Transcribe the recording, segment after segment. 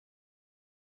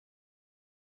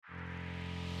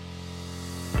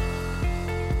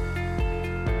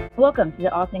Welcome to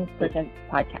the All Things Protest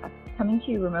podcast, coming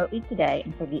to you remotely today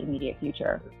and for the immediate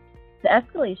future. The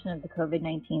escalation of the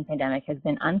COVID-19 pandemic has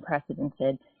been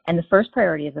unprecedented, and the first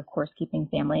priority is, of course, keeping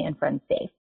family and friends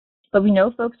safe. But we know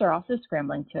folks are also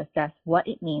scrambling to assess what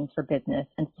it means for business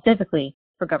and specifically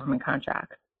for government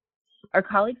contracts. Our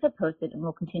colleagues have posted and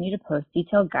will continue to post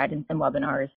detailed guidance and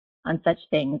webinars on such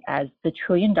things as the $1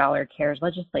 trillion CARES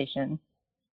legislation,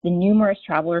 the numerous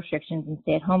travel restrictions and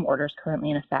stay-at-home orders currently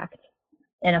in effect,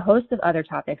 and a host of other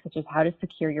topics such as how to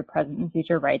secure your present and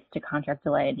future rights to contract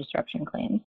delay and disruption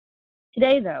claims.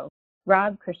 Today, though,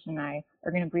 Rob, Christian, and I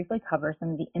are going to briefly cover some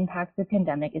of the impacts the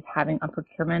pandemic is having on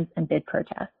procurements and bid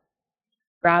protests.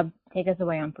 Rob, take us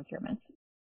away on procurements.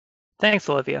 Thanks,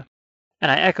 Olivia. And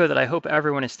I echo that I hope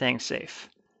everyone is staying safe.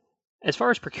 As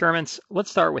far as procurements, let's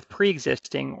start with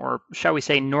pre-existing, or shall we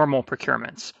say normal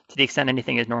procurements, to the extent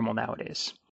anything is normal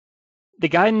nowadays. The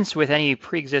guidance with any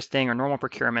pre-existing or normal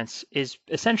procurements is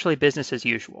essentially business as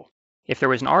usual. If there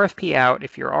was an RFP out,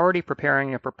 if you're already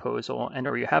preparing a proposal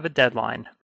or you have a deadline,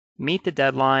 meet the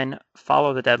deadline,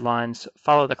 follow the deadlines,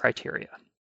 follow the criteria.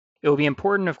 It will be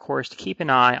important, of course, to keep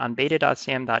an eye on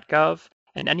beta.sam.gov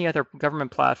and any other government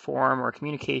platform or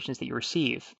communications that you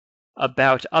receive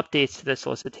about updates to the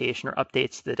solicitation or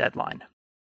updates to the deadline.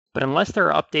 But unless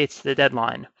there are updates to the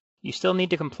deadline, you still need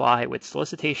to comply with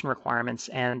solicitation requirements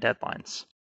and deadlines.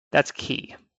 That's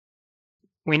key.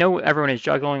 We know everyone is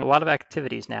juggling a lot of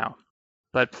activities now,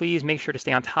 but please make sure to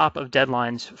stay on top of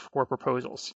deadlines for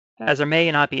proposals, as there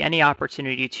may not be any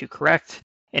opportunity to correct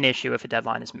an issue if a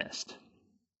deadline is missed.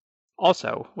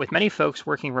 Also, with many folks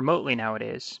working remotely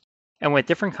nowadays, and with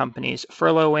different companies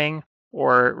furloughing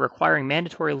or requiring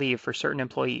mandatory leave for certain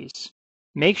employees,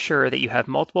 make sure that you have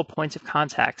multiple points of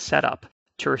contact set up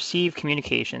to receive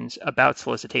communications about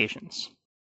solicitations.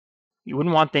 You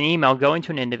wouldn't want an email going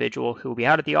to an individual who will be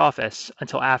out of the office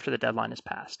until after the deadline is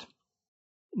passed.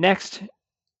 Next,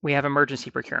 we have emergency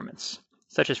procurements,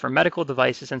 such as for medical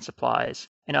devices and supplies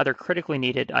and other critically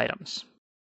needed items.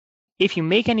 If you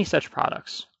make any such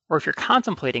products, or if you're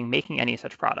contemplating making any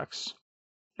such products,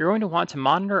 you're going to want to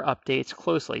monitor updates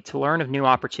closely to learn of new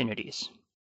opportunities.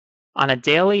 On a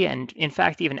daily and, in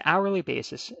fact, even hourly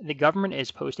basis, the government is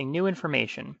posting new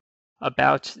information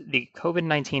about the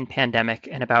COVID-19 pandemic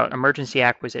and about emergency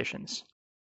acquisitions.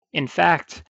 In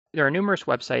fact, there are numerous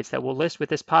websites that we'll list with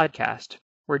this podcast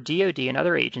where DoD and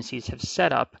other agencies have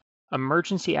set up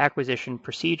emergency acquisition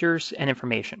procedures and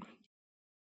information.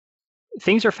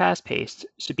 Things are fast-paced,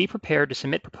 so be prepared to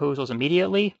submit proposals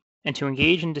immediately and to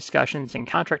engage in discussions and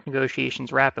contract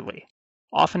negotiations rapidly,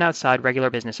 often outside regular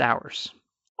business hours.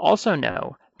 Also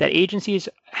know that agencies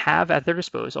have at their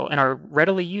disposal and are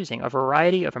readily using a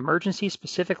variety of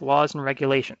emergency-specific laws and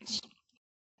regulations,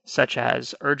 such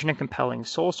as urgent and compelling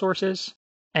sole sources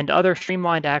and other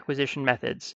streamlined acquisition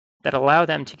methods that allow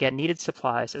them to get needed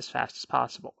supplies as fast as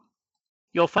possible.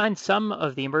 You'll find some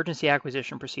of the emergency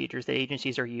acquisition procedures that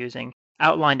agencies are using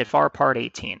outlined at FAR Part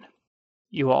 18.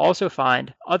 You will also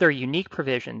find other unique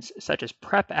provisions such as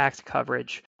PrEP Act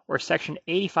coverage or Section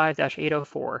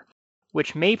 85-804,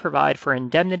 which may provide for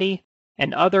indemnity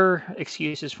and other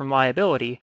excuses from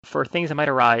liability for things that might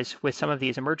arise with some of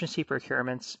these emergency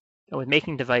procurements and with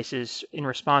making devices in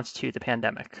response to the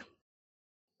pandemic.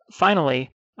 Finally,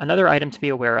 another item to be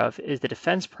aware of is the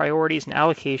Defense Priorities and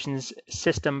Allocations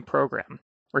System Program,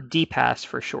 or DPAS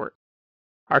for short.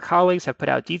 Our colleagues have put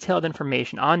out detailed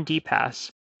information on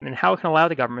DPAS and how it can allow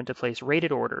the government to place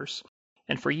rated orders,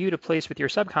 and for you to place with your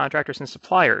subcontractors and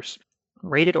suppliers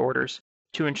rated orders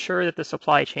to ensure that the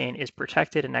supply chain is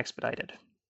protected and expedited.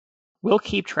 We'll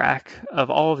keep track of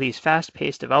all of these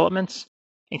fast-paced developments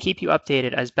and keep you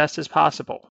updated as best as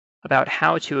possible about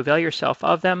how to avail yourself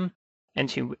of them and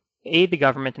to aid the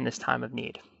government in this time of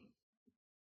need.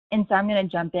 And so I'm going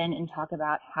to jump in and talk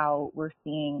about how we're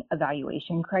seeing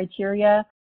evaluation criteria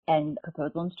and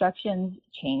proposal instructions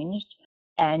changed.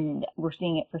 And we're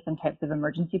seeing it for some types of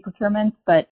emergency procurements,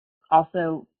 but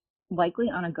also likely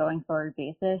on a going forward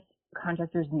basis,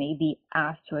 contractors may be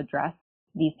asked to address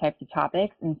these types of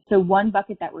topics. And so one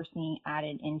bucket that we're seeing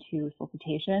added into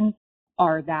solicitations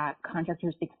are that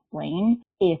contractors explain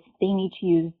if they need to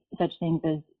use such things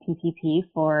as PPP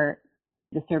for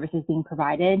the services being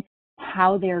provided,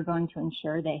 how they're going to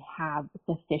ensure they have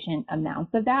sufficient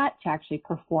amounts of that to actually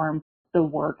perform the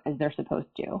work as they're supposed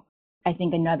to. I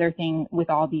think another thing with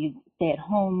all these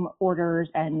stay-at-home orders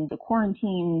and the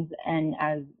quarantines, and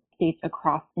as states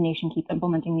across the nation keep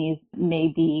implementing these, may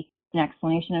be an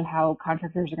explanation of how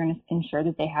contractors are going to ensure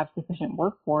that they have sufficient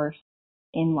workforce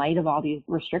in light of all these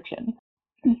restrictions.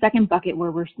 The second bucket where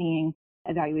we're seeing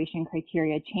evaluation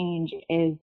criteria change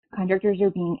is Contractors are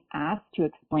being asked to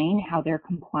explain how they're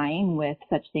complying with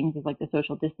such things as like the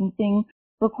social distancing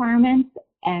requirements,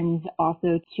 and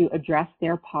also to address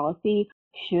their policy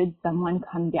should someone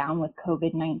come down with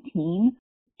COVID-19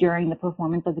 during the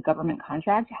performance of the government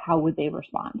contract, how would they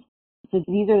respond? So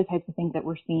these are the types of things that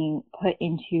we're seeing put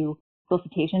into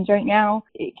solicitations right now.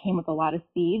 It came with a lot of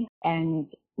speed, and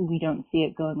we don't see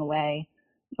it going away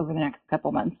over the next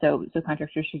couple months. So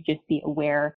contractors should just be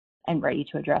aware and ready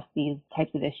to address these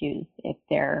types of issues if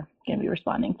they're going to be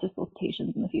responding to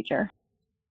solicitations in the future.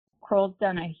 Kroll's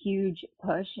done a huge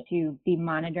push to be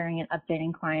monitoring and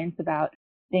updating clients about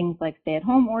things like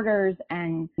stay-at-home orders,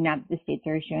 and now that the states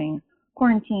are issuing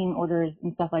quarantine orders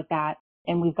and stuff like that.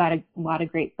 And we've got a lot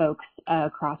of great folks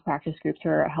across practice groups who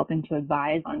are helping to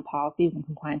advise on policies and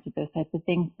compliance with those types of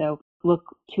things. So look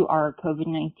to our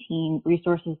COVID-19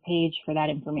 resources page for that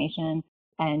information,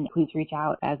 and please reach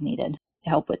out as needed to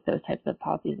help with those types of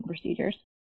policies and procedures.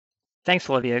 Thanks,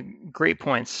 Olivia. Great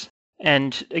points.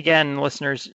 And again,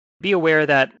 listeners, be aware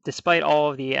that despite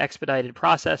all of the expedited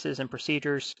processes and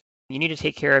procedures, you need to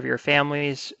take care of your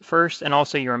families first and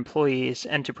also your employees,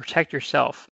 and to protect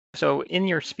yourself. So in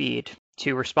your speed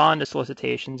to respond to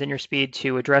solicitations, in your speed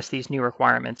to address these new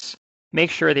requirements, make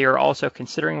sure that you're also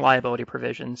considering liability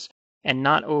provisions and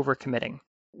not overcommitting.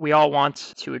 We all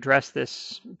want to address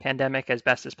this pandemic as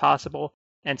best as possible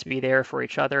and to be there for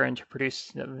each other and to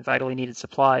produce vitally needed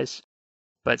supplies.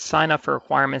 But sign up for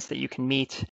requirements that you can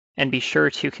meet, and be sure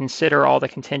to consider all the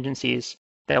contingencies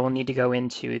that will need to go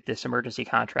into this emergency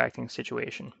contracting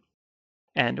situation.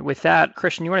 And with that,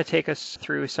 Christian, you want to take us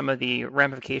through some of the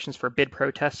ramifications for bid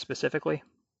protests specifically?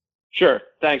 Sure.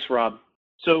 Thanks, Rob.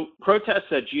 So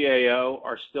protests at GAO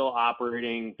are still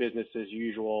operating business as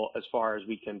usual as far as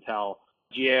we can tell.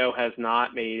 GAO has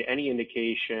not made any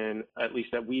indication, at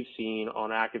least that we've seen,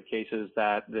 on active cases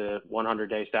that the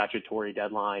 100-day statutory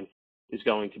deadline is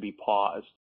going to be paused.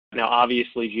 Now,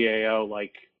 obviously, GAO,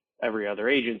 like every other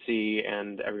agency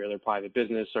and every other private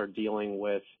business, are dealing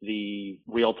with the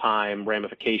real-time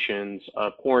ramifications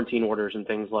of quarantine orders and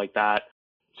things like that.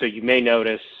 So you may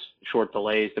notice short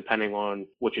delays depending on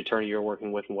which attorney you're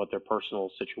working with and what their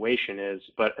personal situation is.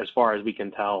 But as far as we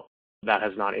can tell, that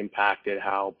has not impacted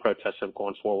how protests have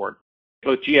gone forward.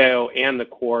 Both GAO and the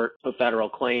Court of Federal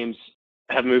Claims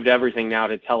have moved everything now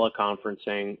to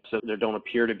teleconferencing, so there don't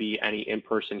appear to be any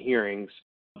in-person hearings.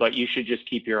 But you should just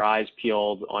keep your eyes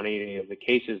peeled on any of the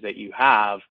cases that you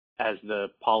have, as the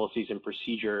policies and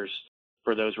procedures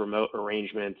for those remote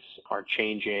arrangements are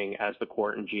changing as the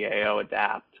court and GAO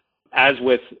adapt. As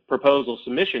with proposal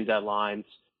submission deadlines,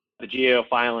 the GAO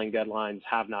filing deadlines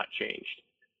have not changed.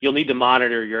 You'll need to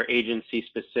monitor your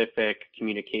agency-specific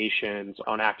communications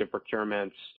on active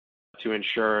procurements to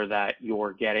ensure that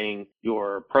you're getting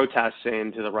your protests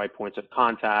into the right points of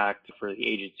contact for the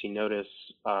agency notice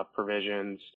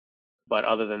provisions. But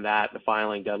other than that, the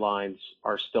filing deadlines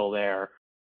are still there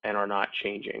and are not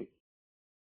changing.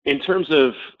 In terms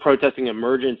of protesting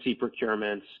emergency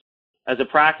procurements, as a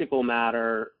practical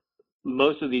matter,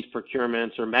 most of these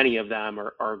procurements, or many of them,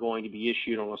 are going to be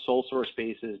issued on a sole source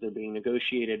basis. They're being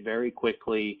negotiated very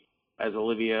quickly. As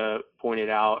Olivia pointed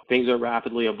out, things are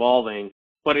rapidly evolving.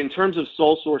 But in terms of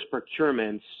sole source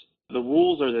procurements, the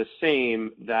rules are the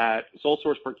same, that sole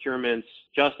source procurements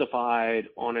justified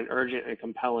on an urgent and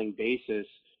compelling basis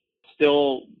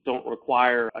still don't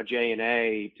require a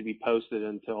J&A to be posted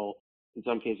until, in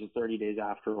some cases, 30 days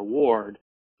after award.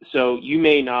 So you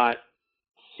may not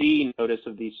see notice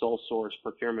of these sole source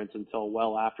procurements until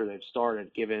well after they've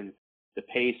started, given the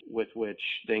pace with which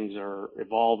things are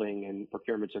evolving and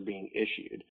procurements are being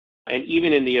issued. And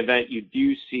even in the event you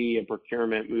do see a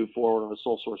procurement move forward on a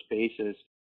sole source basis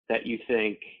that you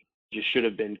think just should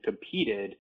have been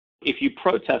competed, if you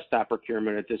protest that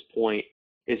procurement at this point,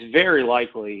 it's very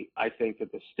likely, I think,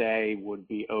 that the stay would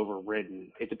be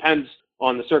overridden. It depends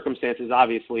on the circumstances,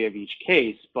 obviously, of each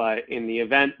case, but in the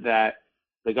event that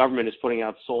the government is putting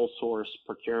out sole source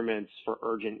procurements for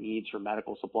urgent needs for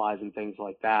medical supplies and things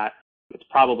like that, it's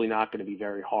probably not going to be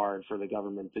very hard for the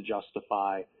government to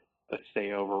justify a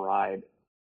stay override.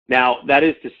 Now, that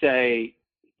is to say,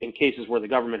 in cases where the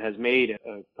government has made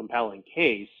a compelling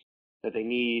case that they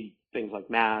need things like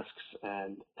masks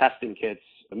and testing kits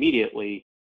immediately,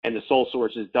 and the sole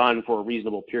source is done for a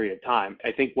reasonable period of time.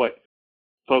 I think what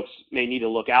folks may need to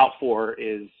look out for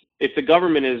is, if the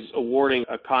government is awarding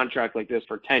a contract like this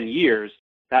for 10 years,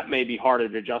 that may be harder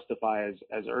to justify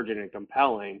as urgent and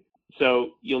compelling.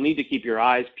 So you'll need to keep your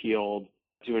eyes peeled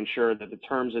to ensure that the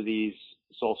terms of these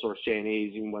sole source J&Es,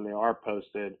 even when they are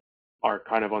posted, are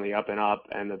kind of on the up and up,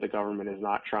 and that the government is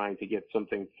not trying to get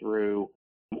something through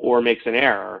or makes an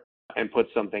error and put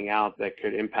something out that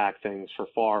could impact things for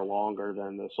far longer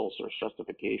than the sole source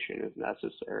justification is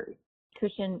necessary.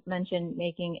 Christian mentioned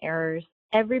making errors.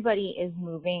 Everybody is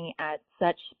moving at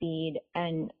such speed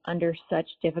and under such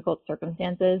difficult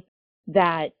circumstances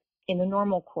that in the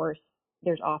normal course,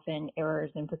 there's often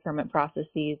errors in procurement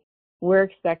processes. We're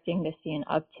expecting to see an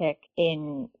uptick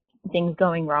in things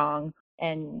going wrong.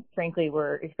 And frankly,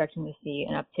 we're expecting to see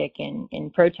an uptick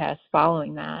in protests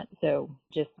following that. So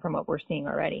just from what we're seeing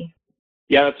already.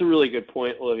 Yeah, that's a really good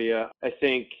point, Olivia. I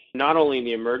think not only in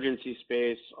the emergency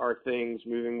space are things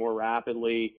moving more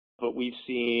rapidly, but we've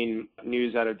seen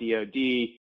news out of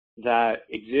DoD that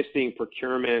existing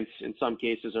procurements in some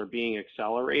cases are being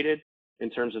accelerated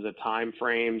in terms of the time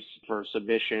frames for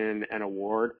submission and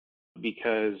award,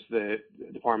 because the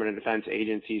Department of Defense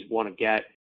agencies want to get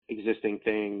existing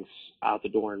things out the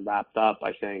door and wrapped up,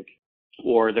 I think,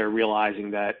 or they're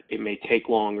realizing that it may take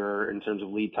longer in terms of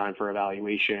lead time for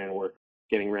evaluation or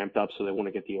getting ramped up, so they want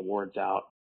to get the awards out.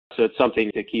 So it's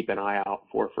something to keep an eye out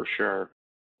for sure.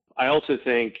 I also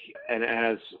think, and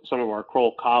as some of our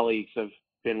Kroll colleagues have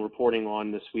been reporting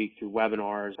on this week through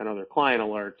webinars and other client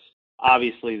alerts,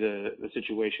 obviously the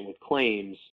situation with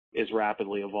claims is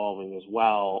rapidly evolving as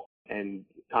well, and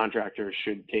contractors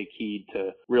should take heed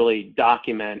to really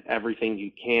document everything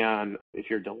you can if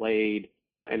you're delayed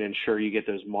and ensure you get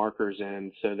those markers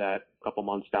in so that a couple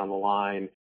months down the line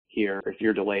here, if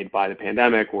you're delayed by the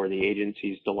pandemic or the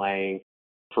agency's delaying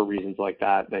for reasons like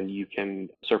that, then you can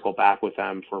circle back with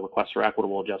them for requests for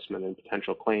equitable adjustment and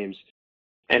potential claims.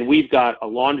 And we've got a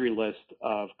laundry list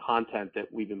of content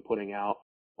that we've been putting out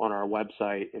on our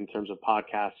website in terms of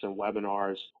podcasts and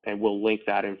webinars, and we'll link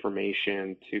that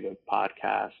information to the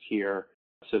podcast here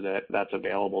so that that's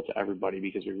available to everybody,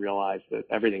 because we realize that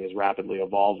everything is rapidly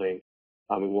evolving.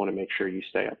 We want to make sure you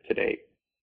stay up to date.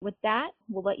 With that,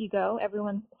 we'll let you go.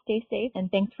 Everyone stay safe,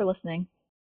 and thanks for listening.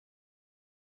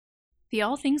 The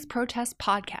All Things Protest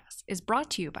podcast is brought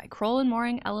to you by Kroll &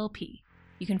 Mooring LLP.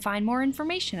 You can find more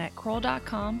information at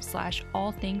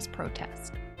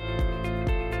kroll.com/allthingsprotest.